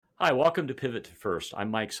Hi, welcome to Pivot to First.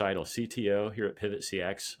 I'm Mike Seidel, CTO here at Pivot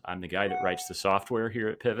CX. I'm the guy that writes the software here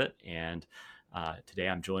at Pivot, and today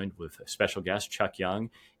I'm joined with a special guest, Chuck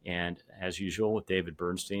Young, and as usual with David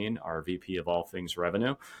Bernstein, our VP of all things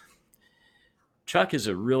revenue. Chuck is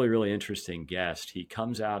a really, really interesting guest. He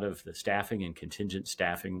comes out of the staffing and contingent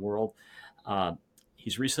staffing world.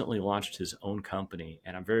 He's recently launched his own company,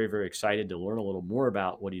 and I'm very, very excited to learn a little more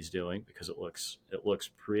about what he's doing because it looks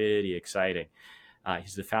pretty exciting.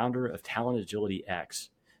 He's the founder of Talent Agility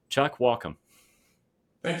X. Chuck, welcome.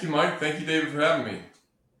 Thank you, Mike. Thank you, David, for having me.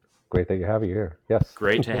 Great that you have you here. Yes.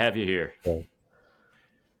 Great to have you here. Yeah.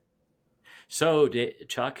 So,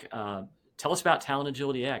 Chuck, tell us about Talent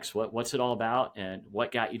Agility X. What's it all about, and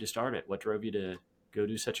what got you to start it? What drove you to go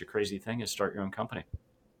do such a crazy thing as start your own company?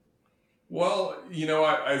 Well,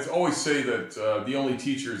 I always say that the only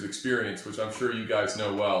teacher is experience, which I'm sure you guys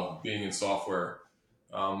know well, being in software.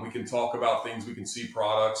 We can talk about things, we can see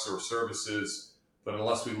products or services, but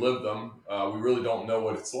unless we live them, we really don't know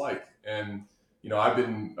what it's like. And, I've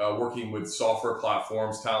been working with software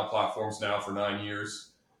platforms, talent platforms now for 9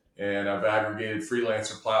 years, and I've aggregated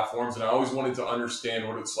freelancer platforms, and I always wanted to understand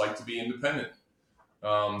what it's like to be independent.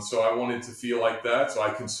 So I wanted to feel like that, so I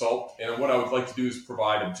consult, and what I would like to do is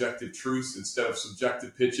provide objective truths instead of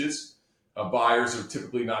subjective pitches. Buyers are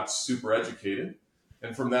typically not super educated,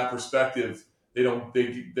 and from that perspective,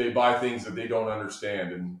 they buy things that they don't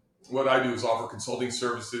understand. And what I do is offer consulting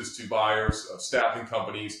services to buyers of staffing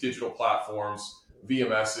companies, digital platforms,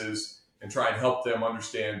 VMSs, and try and help them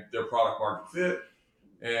understand their product market fit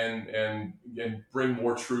and bring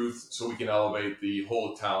more truth so we can elevate the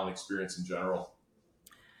whole talent experience in general.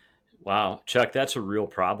 Wow, Chuck, that's a real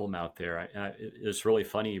problem out there. It's really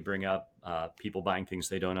funny you bring up people buying things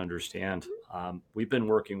they don't understand. We've been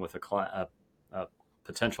working with a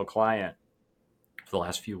potential client for the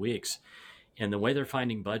last few weeks, and the way they're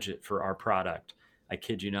finding budget for our product, I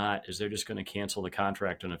kid you not, is they're just going to cancel the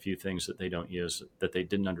contract on a few things that they don't use, that they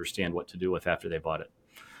didn't understand what to do with after they bought it.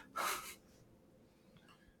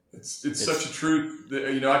 It's such a truth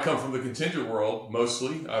that, I come from the contingent world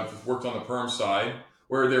mostly. I've worked on the perm side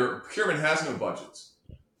where their procurement has no budgets,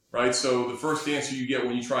 right? So the first answer you get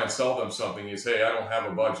when you try and sell them something is, hey, I don't have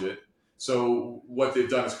a budget. So what they've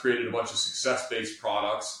done is created a bunch of success-based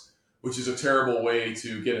products, which is a terrible way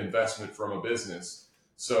to get investment from a business.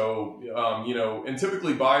 So, and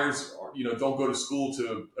typically buyers, don't go to school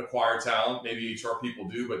to acquire talent. Maybe HR people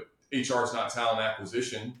do, but HR is not talent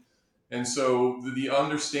acquisition. And so the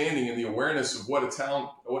understanding and the awareness of what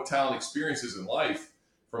talent experiences in life,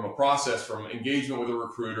 from a process, from engagement with a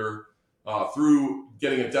recruiter, through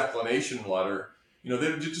getting a declination letter,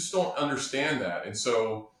 they just don't understand that. And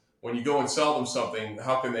so when you go and sell them something,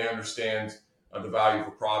 how can they understand the value of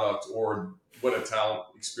a product or what a talent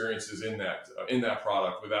experiences in that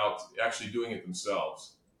product without actually doing it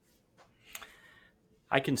themselves?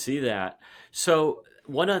 I can see that. So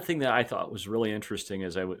one other thing that I thought was really interesting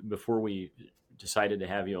is before we decided to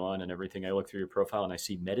have you on and everything, I looked through your profile and I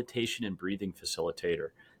see meditation and breathing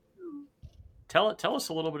facilitator. Tell us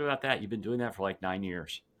a little bit about that. You've been doing that for like 9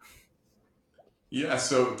 years. Yeah,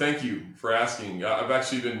 so thank you for asking. I've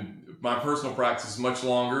actually my personal practice is much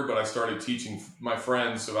longer, but I started teaching my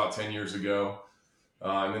friends about 10 years ago,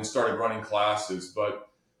 and then started running classes. But,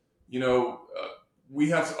 we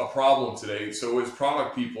have a problem today. So as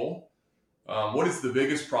product people, what is the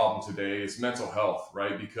biggest problem today is mental health,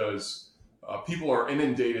 right? Because people are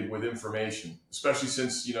inundated with information, especially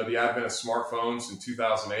since, the advent of smartphones in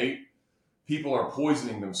 2008. People are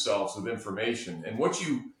poisoning themselves with information. And what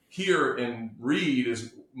you hear and read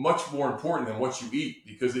is much more important than what you eat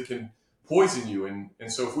because it can poison you.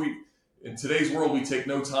 And so in today's world, we take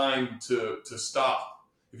no time to stop.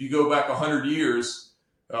 If you go back 100 years,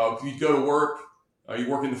 if you go to work, you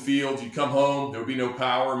work in the field, you come home, there would be no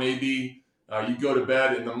power maybe, you go to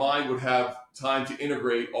bed, and the mind would have time to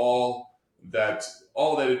integrate all that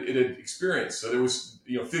it had experienced. So there was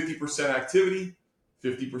 50% activity,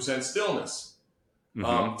 50% stillness.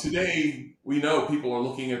 Mm-hmm. Today, we know people are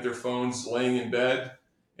looking at their phones, laying in bed,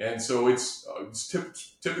 and so it's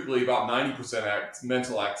typically about 90%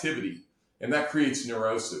 mental activity, and that creates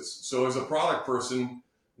neurosis. So as a product person,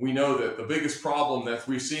 we know that the biggest problem that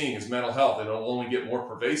we're seeing is mental health, and it'll only get more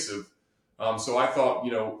pervasive. So I thought,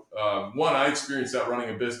 one, I experienced that running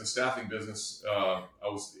a staffing business. I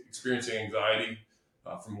was experiencing anxiety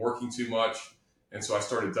from working too much. And so I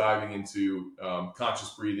started diving into conscious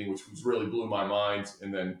breathing, which really blew my mind.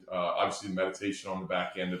 And then obviously meditation on the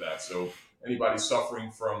back end of that. So anybody suffering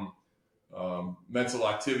from mental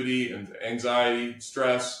activity and anxiety,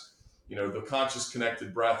 stress, the conscious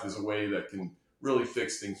connected breath is a way that can really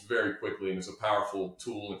fix things very quickly and is a powerful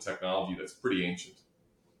tool and technology that's pretty ancient.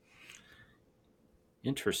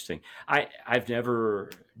 Interesting. I've never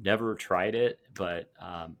tried it, but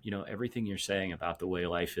everything you're saying about the way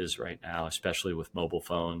life is right now, especially with mobile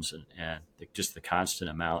phones and just the constant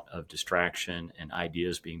amount of distraction and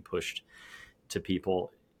ideas being pushed to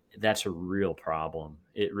people, that's a real problem.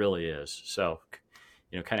 It really is. So,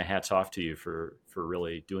 kind of hats off to you for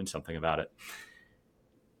really doing something about it.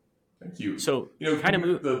 Thank you. So, kind of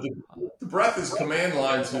move. The breath is command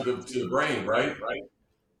line to the brain, right?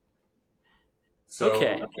 So,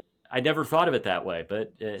 Okay, I never thought of it that way,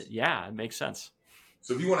 but yeah, it makes sense.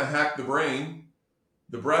 so if you want to hack the brain,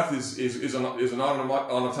 the breath is an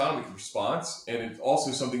autonomic response, and it's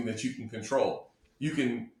also something that you can control.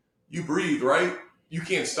 You breathe, right? You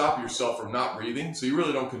can't stop yourself from not breathing, so you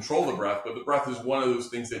really don't control the breath. But the breath is one of those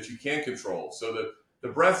things that you can control. So the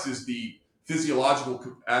breath is the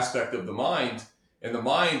physiological aspect of the mind, and the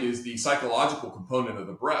mind is the psychological component of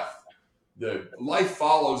the breath. The life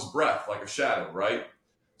follows breath like a shadow, right?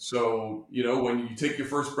 So when you take your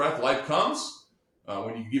first breath, life comes.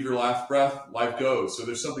 When you give your last breath, life goes. So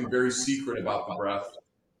there's something very secret about the breath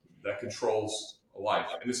that controls life,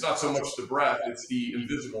 and it's not so much the breath; it's the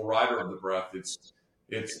invisible rider of the breath.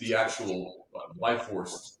 It's the actual life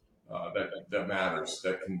force that matters,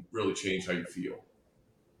 that can really change how you feel.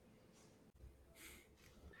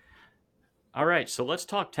 All right, so let's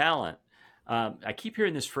talk talent. I keep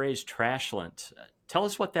hearing this phrase "trashlant." Tell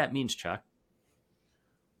us what that means, Chuck.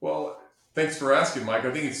 Well, thanks for asking, Mike.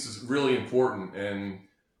 I think it's really important. And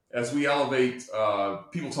as we elevate,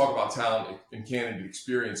 people talk about talent and candidate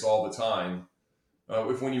experience all the time.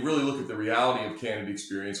 When you really look at the reality of candidate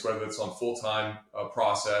experience, whether it's on full-time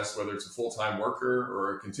process, whether it's a full-time worker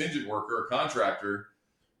or a contingent worker or contractor,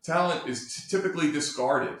 talent is typically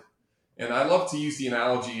discarded. And I love to use the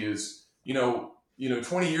analogy as,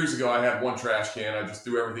 20 years ago, I had one trash can. I just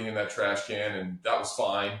threw everything in that trash can and that was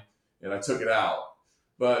fine. And I took it out.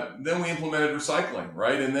 But then we implemented recycling,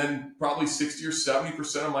 right? And then probably 60 or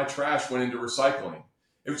 70% of my trash went into recycling.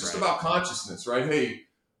 It was just about consciousness, right? Hey,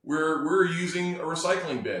 we're using a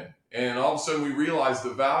recycling bin. And all of a sudden we realize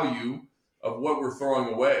the value of what we're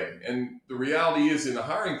throwing away. And the reality is in the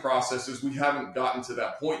hiring processes, we haven't gotten to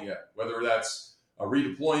that point yet, whether that's a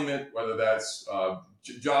redeployment, whether that's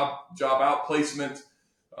job out placement.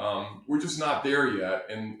 We're just not there yet.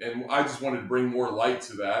 And I just wanted to bring more light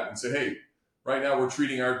to that and say, hey, right now, we're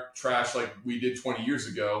treating our trash like we did 20 years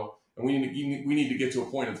ago, and we need to get to a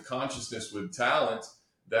point of consciousness with talent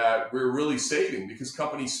that we're really saving, because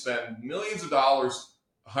companies spend millions of dollars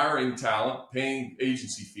hiring talent, paying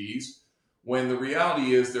agency fees, when the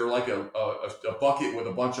reality is they're like a bucket with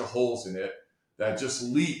a bunch of holes in it that just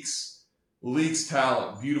leaks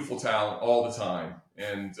talent, beautiful talent all the time.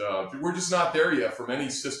 And we're just not there yet from any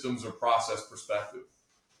systems or process perspective.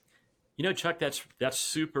 Chuck, that's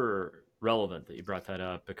super relevant that you brought that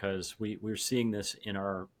up, because we're seeing this in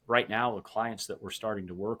our right now the clients that we're starting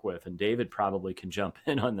to work with, and David probably can jump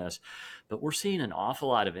in on this, but we're seeing an awful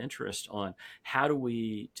lot of interest on how do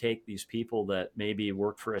we take these people that maybe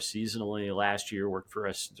worked for us seasonally last year, worked for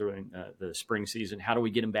us during the spring season, how do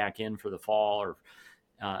we get them back in for the fall, or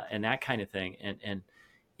and that kind of thing. And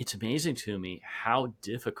it's amazing to me how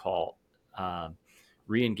difficult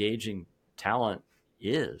re-engaging talent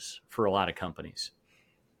is for a lot of companies.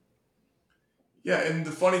 Yeah, and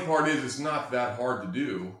the funny part is it's not that hard to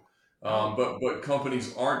do, but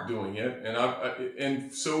companies aren't doing it.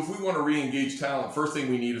 And so if we want to re-engage talent, first thing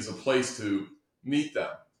we need is a place to meet them,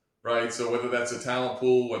 right? So whether that's a talent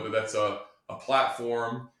pool, whether that's a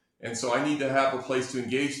platform, and so I need to have a place to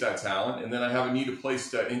engage that talent, and then I need a place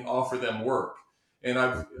to offer them work. And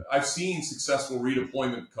I've seen successful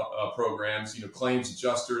redeployment programs, claims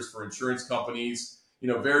adjusters for insurance companies,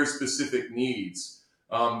 very specific needs.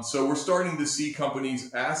 So we're starting to see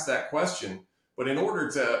companies ask that question, but in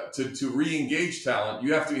order to re-engage talent,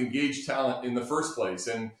 you have to engage talent in the first place.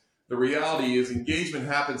 And the reality is engagement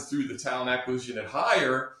happens through the talent acquisition at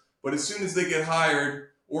hire, but as soon as they get hired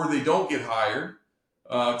or they don't get hired,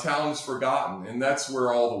 talent is forgotten. And that's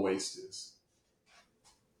where all the waste is.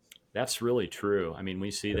 That's really true. I mean,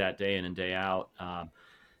 we see that day in and day out.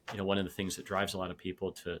 One of the things that drives a lot of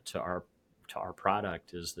people to our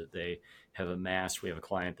product is that they have amassed. We have a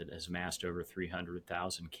client that has amassed over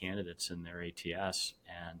 300,000 candidates in their ATS,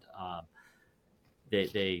 and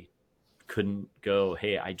they couldn't go,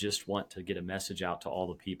 hey, I just want to get a message out to all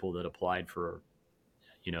the people that applied for,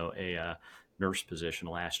 a nurse position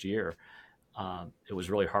last year. It was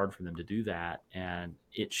really hard for them to do that, and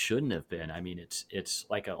it shouldn't have been. I mean, it's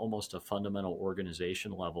like almost a fundamental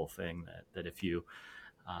organization level thing that if you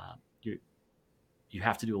you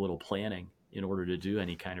have to do a little planning in order to do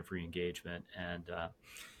any kind of re-engagement. And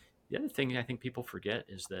the other thing I think people forget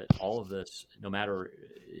is that all of this, no matter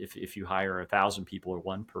if you hire 1,000 people or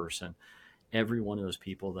one person, every one of those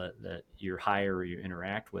people that you hire or you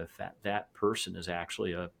interact with, that person is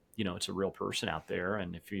actually it's a real person out there.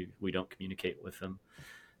 And if we don't communicate with them,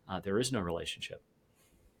 there is no relationship.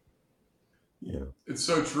 Yeah, it's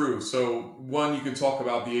so true. So one, you can talk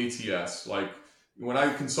about the ATS. Like when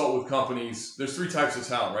I consult with companies, there's three types of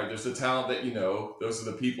talent, right? There's the talent that you know. Those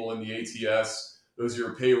are the people in the ATS. Those are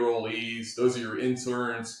your payrollees. Those are your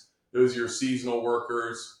interns. Those are your seasonal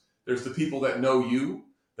workers. There's the people that know you.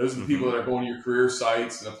 Those are the people Mm-hmm. that are going to your career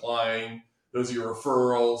sites and applying. Those are your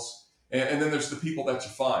referrals. And then there's the people that you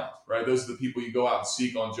find, right? Those are the people you go out and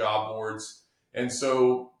seek on job boards. And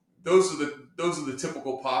so those are the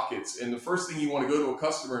typical pockets. And the first thing you want to go to a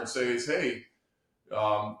customer and say is, hey,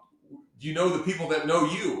 um, you know the people that know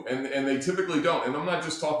you, and they typically don't. And I'm not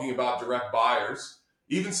just talking about direct buyers,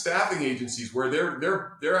 even staffing agencies where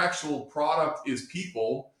their actual product is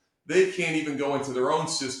people. They can't even go into their own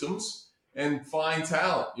systems and find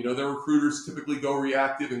talent. Their recruiters typically go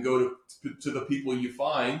reactive and go to the people you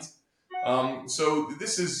find. So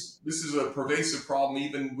this is a pervasive problem,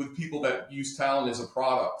 even with people that use talent as a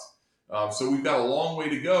product. So we've got a long way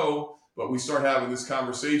to go, but we start having this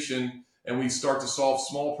conversation and we start to solve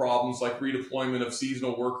small problems like redeployment of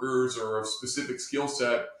seasonal workers or a specific skill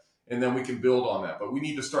set, and then we can build on that. But we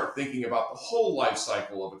need to start thinking about the whole life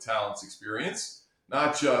cycle of a talent's experience,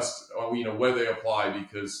 not just where they apply,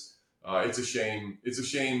 because it's a shame. It's a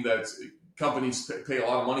shame that companies pay a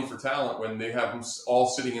lot of money for talent when they have them all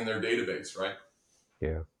sitting in their database, right?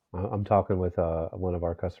 Yeah. I'm talking with one of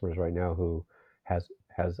our customers right now who has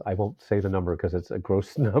I won't say the number because it's a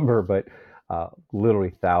gross number, but literally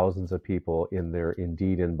thousands of people in their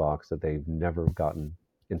Indeed inbox that they've never gotten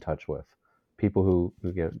in touch with. People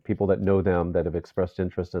people that know them, that have expressed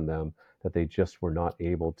interest in them, that they just were not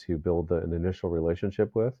able to build an initial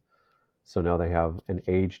relationship with. So now they have an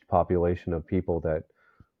aged population of people that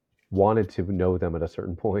wanted to know them at a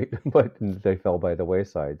certain point, but they fell by the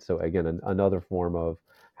wayside. So again, another form of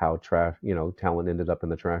how talent ended up in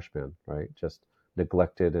the trash bin, right? Just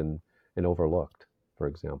neglected and overlooked, for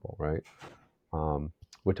example, right? Um,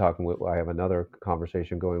 we're talking with, I have another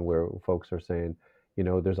conversation going where folks are saying,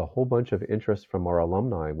 there's a whole bunch of interest from our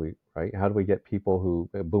alumni. Right? How do we get people who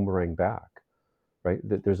boomerang back? Right?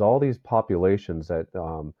 There's all these populations that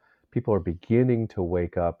people are beginning to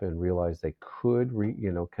wake up and realize they could,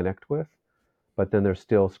 connect with, but then they're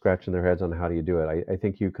still scratching their heads on how do you do it. I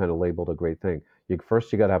think you kind of labeled a great thing. You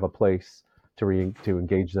got to have a place to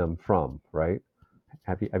engage them from, right?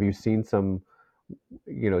 Have you seen some,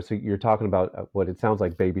 so you're talking about what it sounds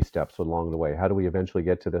like baby steps along the way. How do we eventually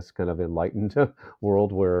get to this kind of enlightened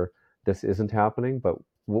world where this isn't happening? But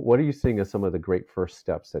what are you seeing as some of the great first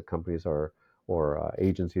steps that companies or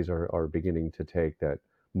agencies are beginning to take that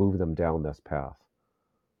move them down this path?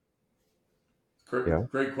 Yeah.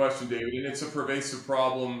 Great question, David. And it's a pervasive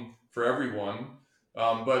problem for everyone.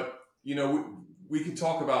 But we can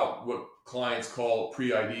talk about what clients call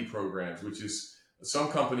pre-ID programs, which is some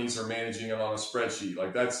companies are managing it on a spreadsheet.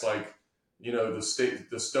 Like that's like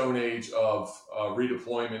the stone age of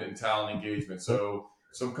redeployment and talent engagement. So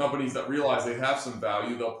some companies that realize they have some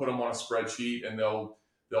value, they'll put them on a spreadsheet and they'll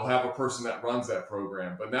have a person that runs that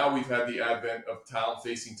program. But now we've had the advent of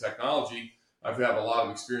talent-facing technology. I've had a lot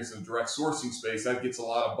of experience in the direct sourcing space. That gets a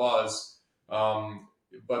lot of buzz.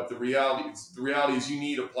 But the reality is you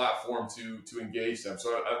need a platform to engage them.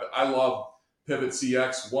 So I love Pivot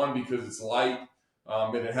CX, one, because it's light,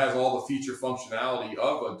 and it has all the feature functionality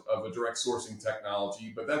of a direct sourcing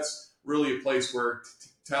technology. But that's really a place where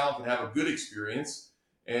talent can have a good experience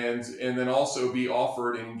and then also be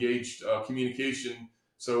offered and engaged communication.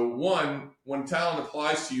 So one, when talent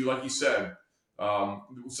applies to you, like you said,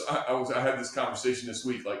 so I had this conversation this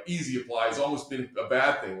week. Like easy apply has almost been a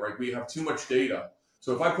bad thing, right? We have too much data.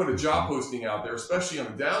 So if I put a job posting out there, especially on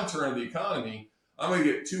a downturn of the economy, I'm going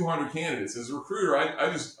to get 200 candidates. As a recruiter,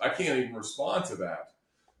 I can't even respond to that.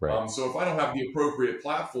 Right. So if I don't have the appropriate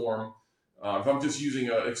platform, if I'm just using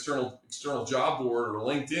an external job board or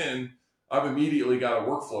LinkedIn, I've immediately got a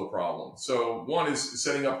workflow problem. So one is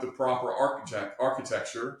setting up the proper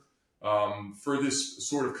architecture for this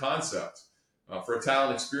sort of concept. For a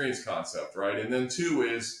talent experience concept, right? And then two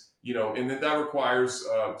is, and then that requires,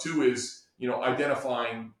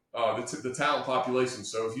 identifying the talent population.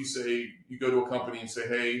 So if you say, you go to a company and say,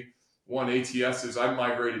 hey, one ATS is, I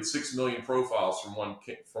migrated 6 million profiles from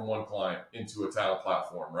one client into a talent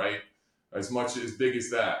platform, right? As big as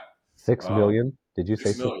that. Six Um, million? Did you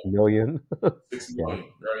say 6 six million, million? 6 Yeah. million,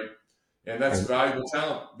 right? and that's And valuable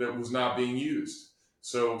talent that was not being used.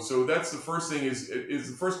 So that's the first thing. Is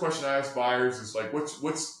the first question I ask buyers is like,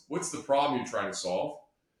 what's the problem you're trying to solve?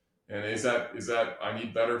 And is that I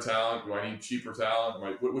need better talent? Do I need cheaper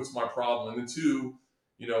talent? What's my problem? And then two,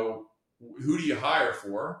 who do you hire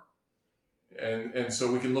for? And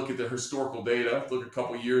so we can look at the historical data, look a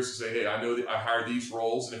couple of years and say, hey, I know that I hired these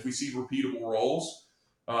roles, and if we see repeatable roles,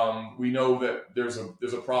 we know that there's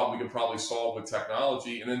a problem we can probably solve with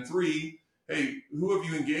technology. And then three, hey, who have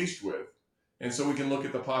you engaged with? And so we can look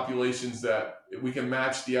at the populations that we can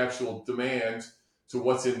match the actual demand to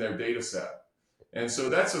what's in their data set. And so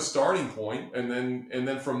that's a starting point. And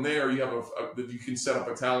then from there, you have you can set up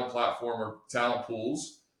a talent platform or talent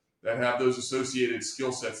pools that have those associated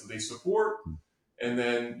skill sets that they support, and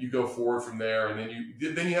then you go forward from there. And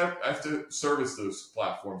then you have to service those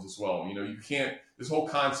platforms as well. You can't. This whole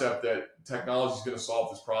concept that technology is going to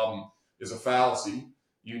solve this problem is a fallacy.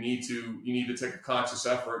 You need to take a conscious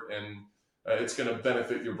effort, and it's going to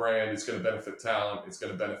benefit your brand. It's going to benefit talent. It's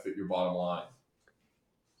going to benefit your bottom line.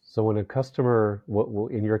 so when a customer,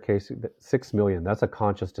 in your case, 6 million, that's a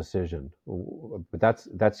conscious decision, but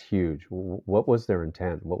that's huge. What was their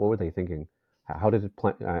intent? What were they thinking? How did it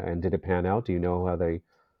plan, and did it pan out? Do you know how they?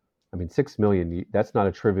 I mean, 6 million, that's not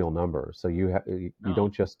a trivial number. So you No.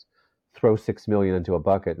 don't just throw 6 million into a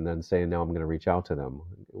bucket and then say, now I'm going to reach out to them.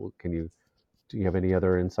 Do you have any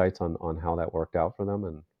other insights on how that worked out for them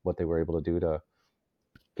and what they were able to do to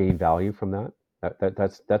gain value from that?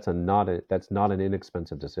 That's not an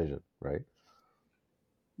inexpensive decision, right?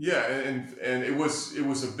 Yeah, and it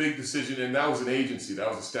was a big decision, and that was an agency, that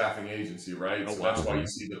was a staffing agency, right? Oh So that's wow. why Mm-hmm. you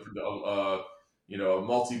see a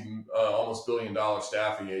multi almost $1 billion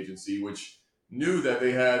staffing agency, which knew that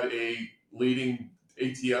they had a leading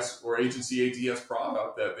ATS or agency ATS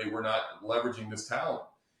product that they were not leveraging this talent,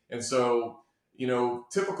 and so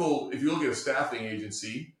typical if you look at a staffing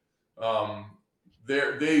agency. Um,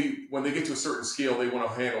 when they get to a certain scale, they want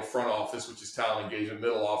to handle front office, which is talent engagement,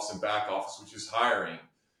 middle office, and back office, which is hiring.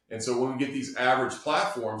 And so when we get these average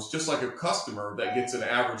platforms, just like a customer that gets an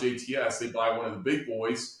average ATS, they buy one of the big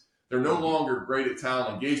boys. They're no longer great at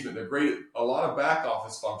talent engagement. They're great at a lot of back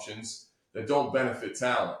office functions that don't benefit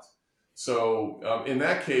talent. So in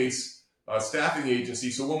that case, staffing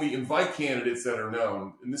agency. So when we invite candidates that are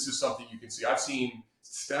known, and this is something you can see, I've seen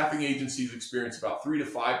staffing agencies experience about 3 to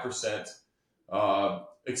 5%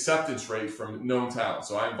 acceptance rate from known talent.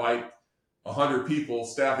 So I invite 100 people,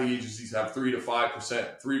 staffing agencies have 3 to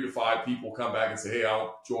 5%, 3 to 5 people come back and say, hey,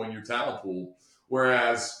 I'll join your talent pool.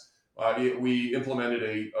 Whereas we implemented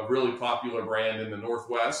a really popular brand in the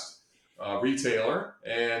Northwest retailer,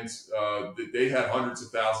 and they had hundreds of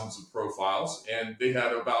thousands of profiles, and they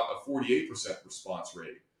had about a 48% response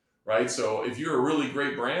rate, right? So if you're a really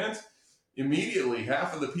great brand, immediately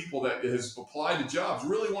half of the people that has applied to jobs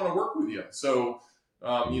really want to work with you. So,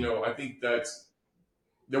 I think that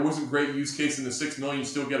there wasn't a great use case in the 6 million. You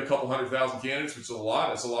still get a couple 100,000 candidates, which is a lot.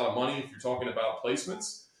 That's a lot of money if you're talking about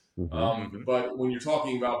placements. Mm-hmm. Mm-hmm. But when you're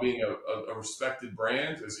talking about being a respected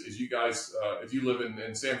brand, as you guys, if you live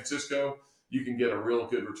in San Francisco, you can get a real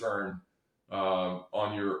good return on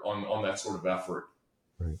that sort of effort.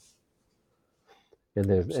 Right. And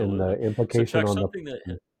Absolutely. the So implication Chuck, on the. something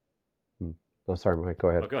that Mm. Oh, sorry, Mike. Go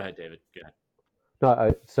ahead. oh, go ahead, David. Go ahead.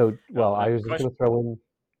 No, No, well, I was just question. going to throw in.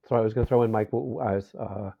 Sorry, I was going to throw in, Mike, as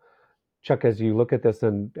Chuck, as you look at this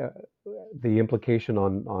and the implication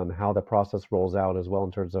on how the process rolls out as well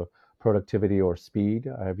in terms of productivity or speed,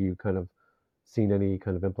 have you kind of seen any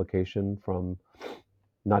kind of implication from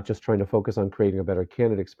not just trying to focus on creating a better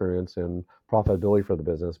candidate experience and profitability for the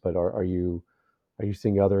business, but are you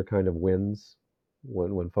seeing other kind of wins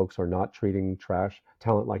when folks are not treating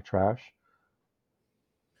talent like trash?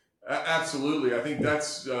 Absolutely, I think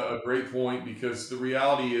that's a great point, because the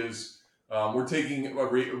reality is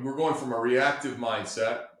we're going from a reactive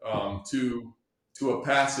mindset to a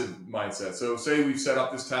passive mindset. So, say we've set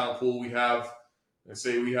up this talent pool. Let's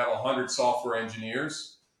say we have 100 software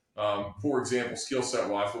engineers, for example, skill set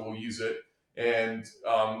wise, but we'll use it. And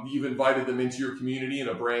you've invited them into your community and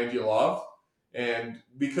a brand you love. And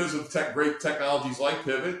because of great technologies like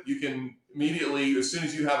Pivot, you can immediately, as soon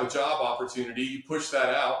as you have a job opportunity, you push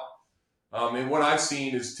that out. And what I've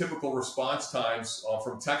seen is typical response times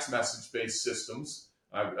from text message based systems.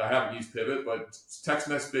 I haven't used Pivot, but text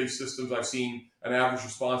message based systems, I've seen an average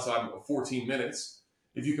response time of 14 minutes.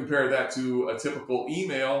 If you compare that to a typical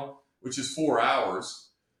email, which is 4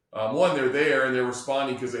 hours, one, they're there and they're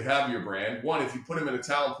responding because they have your brand. One, if you put them in a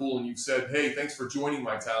talent pool and you've said, hey, thanks for joining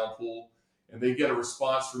my talent pool, and they get a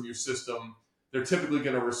response from your system, they're typically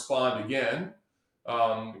going to respond again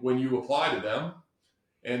when you apply to them.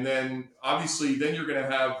 And then obviously, then you're going to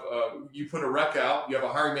have, you put a rec out, you have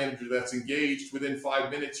a hiring manager that's engaged. Within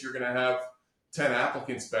 5 minutes, you're going to have 10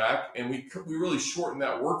 applicants back. And we really shorten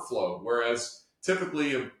that workflow. Whereas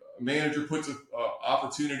typically a manager puts an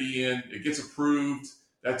opportunity in, it gets approved,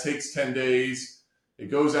 that takes 10 days.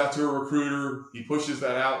 It goes out to a recruiter. He pushes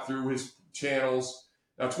that out through his channels.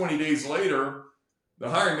 Now, 20 days later, the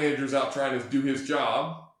hiring manager's out trying to do his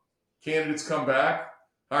job. Candidates come back.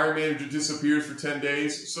 Hiring manager disappears for 10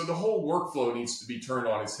 days. So the whole workflow needs to be turned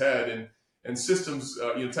on its head. And systems,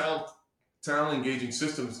 talent engaging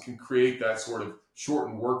systems can create that sort of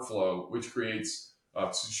shortened workflow, which creates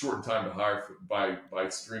shortened time to hire by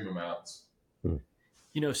extreme amounts.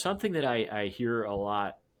 Something that I hear a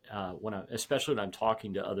lot especially when I'm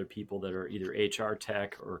talking to other people that are either HR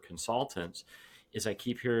tech or consultants, is I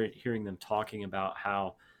keep hearing them talking about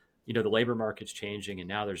how, the labor market's changing and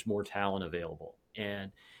now there's more talent available.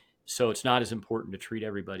 And so it's not as important to treat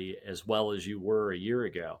everybody as well as you were a year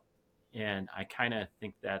ago. And I kind of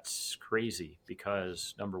think that's crazy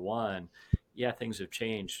because, number one, things have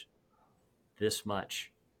changed this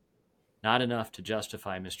much. Not enough to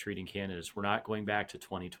justify mistreating candidates. We're not going back to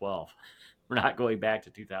 2012. We're not going back to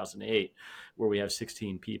 2008, where we have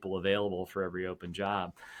 16 people available for every open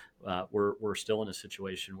job. We're still in a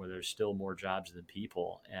situation where there's still more jobs than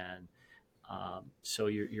people, and so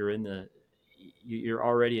you're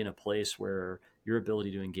already in a place where your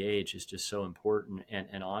ability to engage is just so important.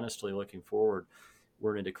 And honestly, looking forward,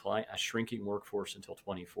 we're in a shrinking workforce until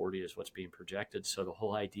 2040 is what's being projected. So the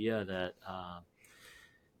whole idea that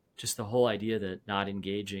not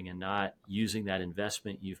engaging and not using that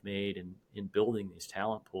investment you've made in building these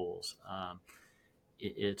talent pools,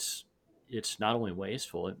 it's not only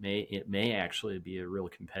wasteful, it may actually be a real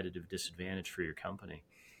competitive disadvantage for your company.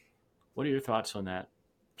 What are your thoughts on that,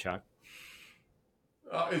 Chuck?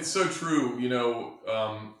 It's so true.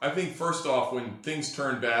 I think first off, when things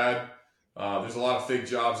turn bad, there's a lot of fake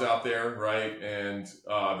jobs out there, right? And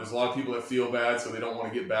there's a lot of people that feel bad, so they don't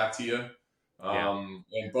want to get back to you.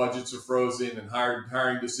 And budgets are frozen and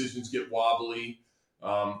hiring decisions get wobbly.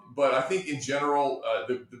 But I think in general,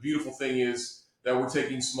 the beautiful thing is that we're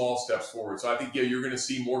taking small steps forward. So I think, you're going to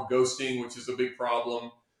see more ghosting, which is a big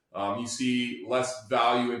problem. You see less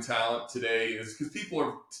value in talent today is because people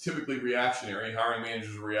are typically reactionary. Hiring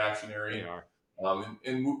managers are reactionary. They are.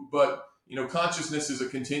 But consciousness is a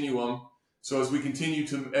continuum. So as we continue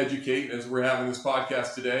to educate, as we're having this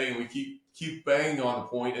podcast today, and we keep banging on the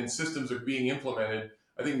point and systems are being implemented,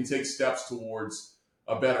 I think we take steps towards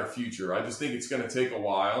a better future. I just think it's going to take a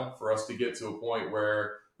while for us to get to a point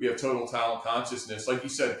where we have total talent consciousness. Like you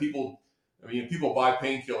said, people buy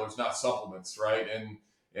painkillers, not supplements, right?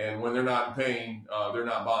 And when they're not in pain, they're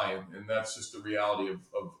not buying. And that's just the reality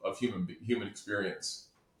of human experience.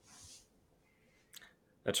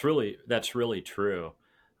 That's really true.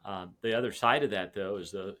 The other side of that, though,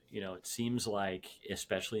 is it seems like,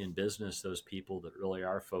 especially in business, those people that really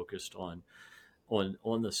are focused on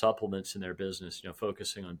the supplements in their business,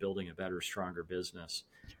 focusing on building a better, stronger business,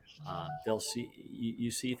 they'll see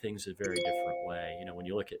you see things a very different way. When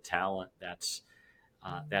you look at talent, that's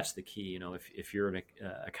the key. If you're in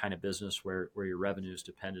a kind of business where your revenue is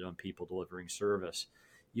dependent on people delivering service,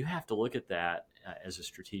 you have to look at that as a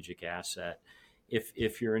strategic asset.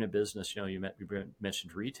 If you're in a business, you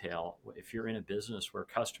mentioned retail. If you're in a business where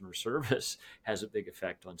customer service has a big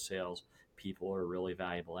effect on sales, people are a really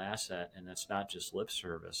valuable asset, and that's not just lip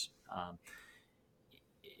service.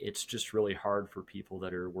 It's just really hard for people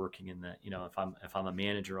that are working in the. If I'm a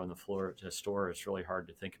manager on the floor at a store, it's really hard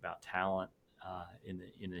to think about talent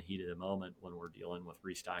in the heat of the moment when we're dealing with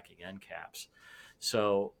restocking end caps.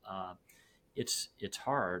 So it's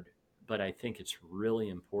hard, but I think it's really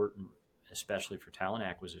important, especially for talent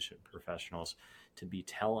acquisition professionals, to be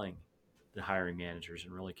telling the hiring managers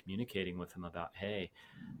and really communicating with them about, hey,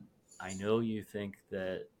 I know you think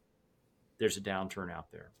that there's a downturn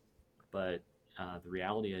out there, but the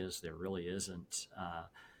reality is there really isn't.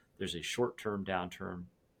 There's a short-term downturn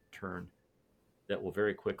that will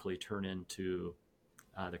very quickly turn into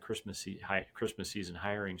the Christmas season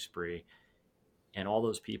hiring spree. And all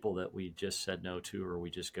those people that we just said no to or we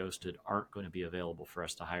just ghosted aren't going to be available for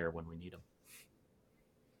us to hire when we need them.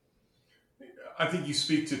 I think you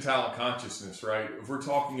speak to talent consciousness, right? If we're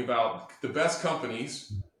talking about the best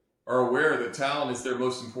companies are aware that talent is their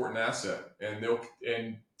most important asset,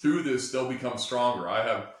 and through this they'll become stronger. I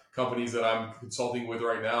have companies that I'm consulting with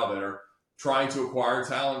right now that are trying to acquire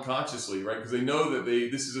talent consciously, right? Because they know that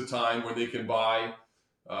this is a time where they can buy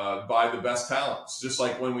the best talents. Just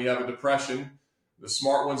like when we have a depression, the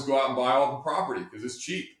smart ones go out and buy all the property because it's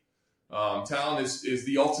cheap. Talent is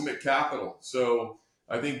the ultimate capital. So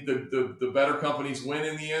I think the better companies win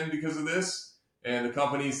in the end because of this. And the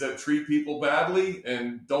companies that treat people badly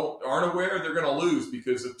and aren't aware, they're going to lose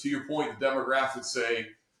because to your point, the demographics say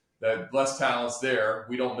that less talent's there.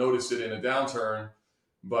 We don't notice it in a downturn,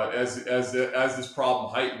 but as this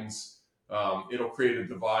problem heightens, it'll create a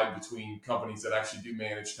divide between companies that actually do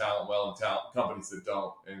manage talent well and companies that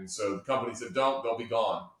don't. And so the companies that don't, they'll be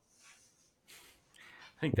gone.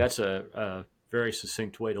 I think that's a very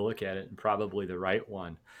succinct way to look at it, and probably the right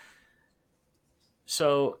one.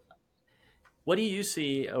 So, what do you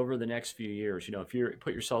see over the next few years? If you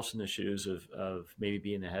put yourselves in the shoes of maybe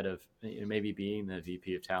being the head of, maybe being the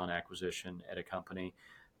VP of talent acquisition at a company,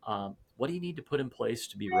 what do you need to put in place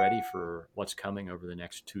to be ready for what's coming over the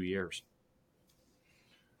next 2 years?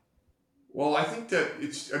 Well, I think that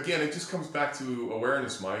it just comes back to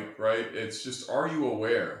awareness, Mike, right? It's just, are you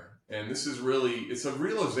aware? And this is really, it's a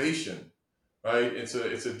realization, right? It's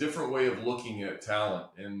a different way of looking at talent.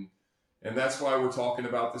 And that's why we're talking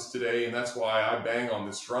about this today. And that's why I bang on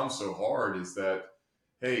this drum so hard is that,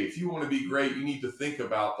 hey, if you want to be great, you need to think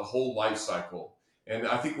about the whole life cycle. And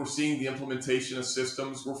I think we're seeing the implementation of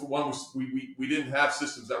systems. For one, we didn't have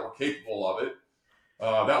systems that were capable of it.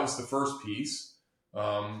 That was the first piece.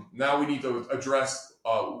 Now we need to address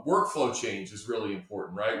workflow change is really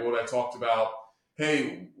important, right? What I talked about,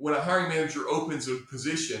 hey, when a hiring manager opens a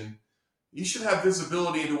position, you should have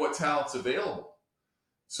visibility into what talent's available.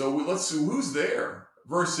 So let's see who's there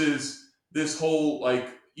versus this whole like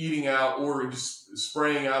eating out or just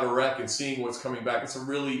spraying out a rec and seeing what's coming back. It's a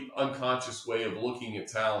really unconscious way of looking at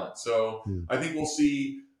talent. So I think we'll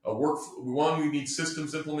see one, we need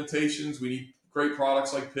systems implementations. We need great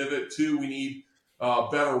products like Pivot. Two, we need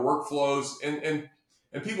better workflows,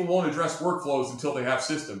 and people won't address workflows until they have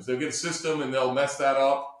systems. They'll get a system and they'll mess that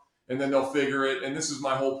up and then they'll figure it. And this is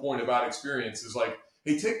my whole point about experience is like,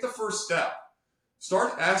 hey, take the first step.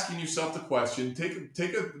 Start asking yourself the question,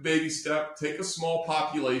 take a baby step, take a small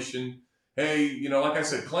population. Hey, like I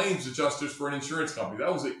said, claims adjusters for an insurance company.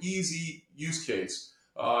 That was an easy use case.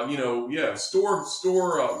 Store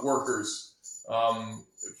workers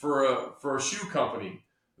for a shoe company.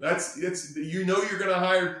 You're going to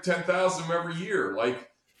hire 10,000 every year.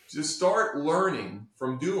 Like, just start learning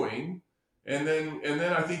from doing, and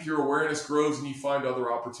then I think your awareness grows and you find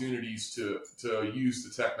other opportunities to use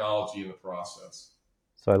the technology in the process.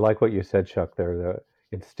 So I like what you said, Chuck, there. That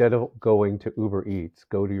instead of going to Uber Eats,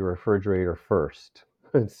 go to your refrigerator first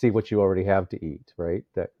and see what you already have to eat, right?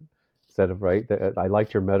 That instead of, right? I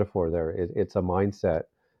liked your metaphor there. It's a mindset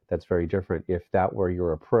that's very different. If that were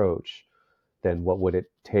your approach, then what would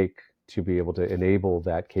it take to be able to enable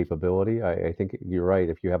that capability? I think you're right.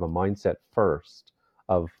 If you have a mindset first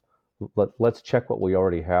of let's check what we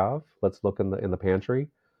already have, let's look in the pantry,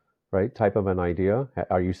 right? Type of an idea.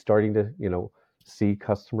 Are you starting to see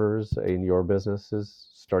customers in your businesses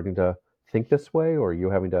starting to think this way, or are you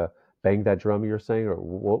having to bang that drum you're saying, or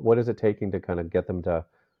what is it taking to kind of get them to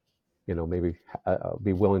maybe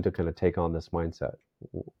be willing to kind of take on this mindset?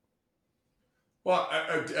 Well,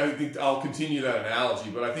 I think I'll continue that analogy,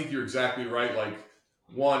 but I think you're exactly right. Like,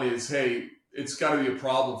 one is, hey, it's got to be a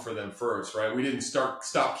problem for them first, right? We didn't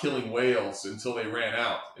stop killing whales until they ran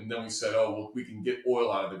out, and then we said, oh, well, we can get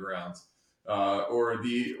oil out of the ground. Or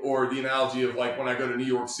the analogy of like when I go to New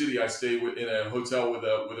York City, I stay in a hotel with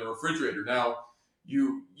a refrigerator. Now,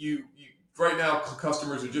 you right now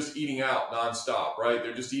customers are just eating out nonstop, right?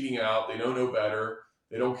 They're just eating out. They know no better.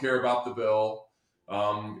 They don't care about the bill.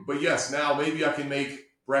 But yes, now maybe I can make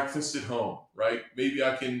breakfast at home, right? Maybe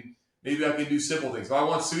I can do simple things. If I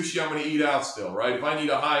want sushi, I'm going to eat out still, right? If I need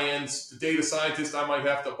a high-end data scientist, I might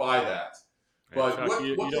have to buy that. But Chuck,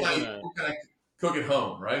 what can I cook at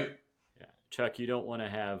home, right? Chuck, you don't want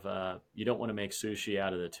to make sushi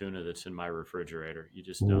out of the tuna that's in my refrigerator. You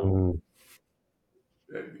just don't.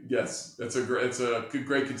 Yes, it's a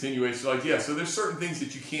great continuation. Like, yeah, so there's certain things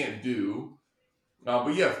that you can't do,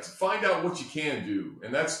 but yeah, find out what you can do,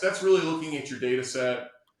 and that's really looking at your data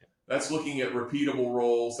set. That's looking at repeatable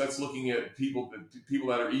roles. That's looking at people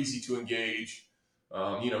that are easy to engage.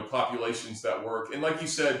 Populations that work, and like you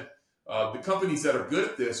said, the companies that are good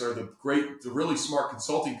at this are the really smart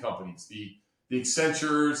consulting companies. The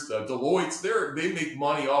Accentures, the Deloittes, they make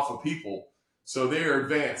money off of people. So they are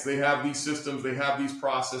advanced. They have these systems. They have these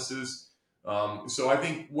processes. So I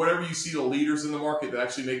think whatever you see the leaders in the market that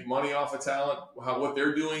actually make money off of talent, what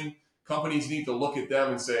they're doing, companies need to look at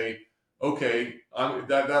them and say, okay,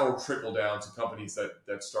 that'll trickle down to companies that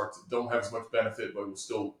don't have as much benefit, but will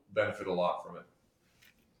still benefit a lot from it.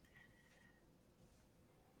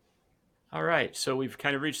 All right, so we've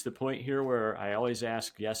kind of reached the point here where I always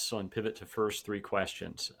ask guests on Pivot to First 3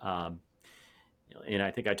 questions. And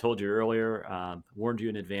I think I told you earlier, warned you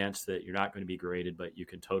in advance that you're not going to be graded, but you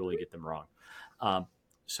can totally get them wrong. Um,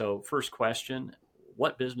 so, first question: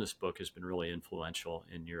 what business book has been really influential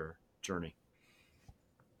in your journey?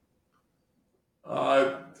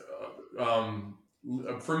 Uh, um,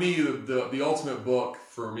 for me, the ultimate book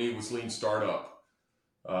for me was Lean Startup,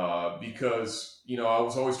 because I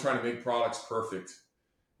was always trying to make products perfect,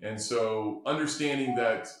 and so understanding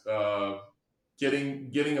that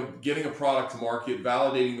getting a product to market,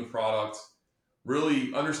 validating the product,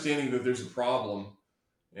 really understanding that there's a problem,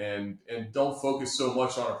 and don't focus so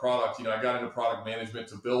much on a product. I got into product management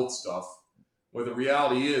to build stuff. Where the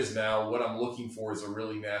reality is now, what I'm looking for is a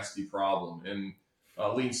really nasty problem. And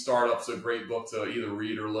Lean Startup's a great book to either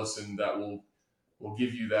read or listen. That will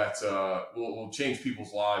give you that will change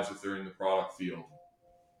people's lives if they're in the product field.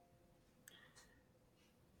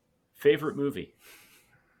 Favorite movie?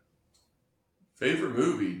 Favorite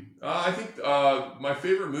movie? I think my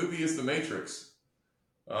favorite movie is The Matrix,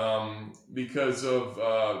 because of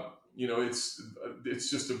it's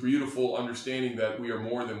just a beautiful understanding that we are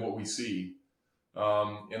more than what we see.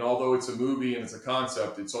 And although it's a movie and it's a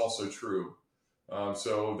concept, it's also true.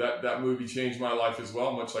 So that movie changed my life as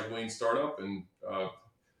well, much like Lean Startup. And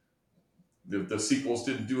the sequels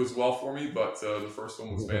didn't do as well for me, but the first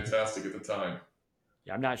one was fantastic at the time.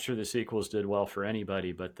 Yeah, I'm not sure the sequels did well for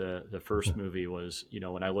anybody, but the first movie was,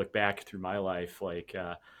 when I look back through my life, like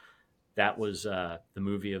that was the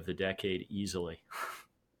movie of the decade easily.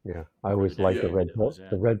 Yeah, I For the always like Yeah, decade that it was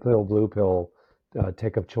the in. red pill, blue pill,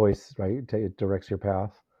 take of choice, right? It directs your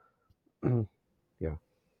path. Yeah,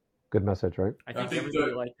 good message, right? I I think think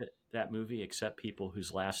everybody that, liked that movie except people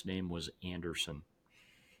whose last name was Anderson.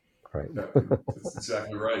 Right. that that's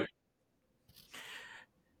exactly right.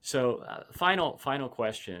 So, final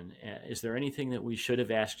question: is there anything that we should have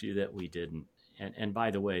asked you that we didn't? And by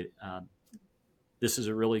the way, this is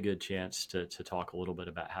a really good chance to talk a little bit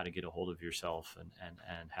about how to get a hold of yourself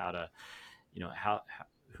and how to, how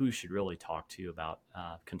who should really talk to you about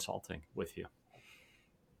consulting with you.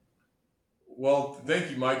 Well,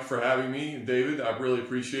 thank you, Mike, for having me, and David. I really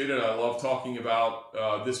appreciate it. I love talking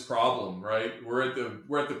about this problem. Right, we're at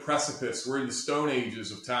the precipice. We're in the stone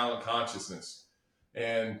ages of talent consciousness,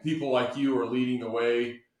 and people like you are leading the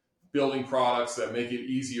way, building products that make it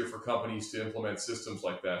easier for companies to implement systems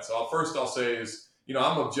like that. So I'll say is,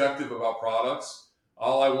 I'm objective about products.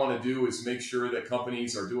 All I want to do is make sure that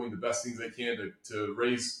companies are doing the best things they can to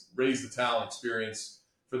raise the talent experience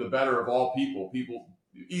for the better of all people.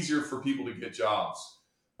 Easier for people to get jobs.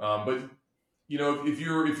 But if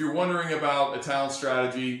you're wondering about a talent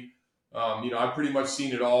strategy, I've pretty much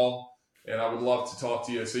seen it all, and I would love to talk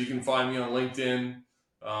to you. So you can find me on LinkedIn.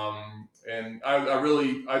 And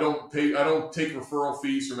I don't take referral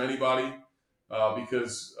fees from anybody,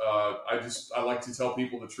 because I like to tell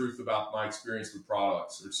people the truth about my experience with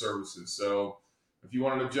products or services. So if you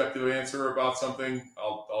want an objective answer about something,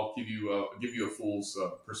 I'll give you a fool's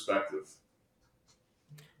perspective.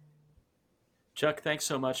 Chuck, thanks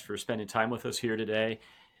so much for spending time with us here today.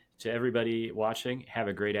 To everybody watching, have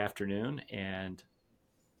a great afternoon, and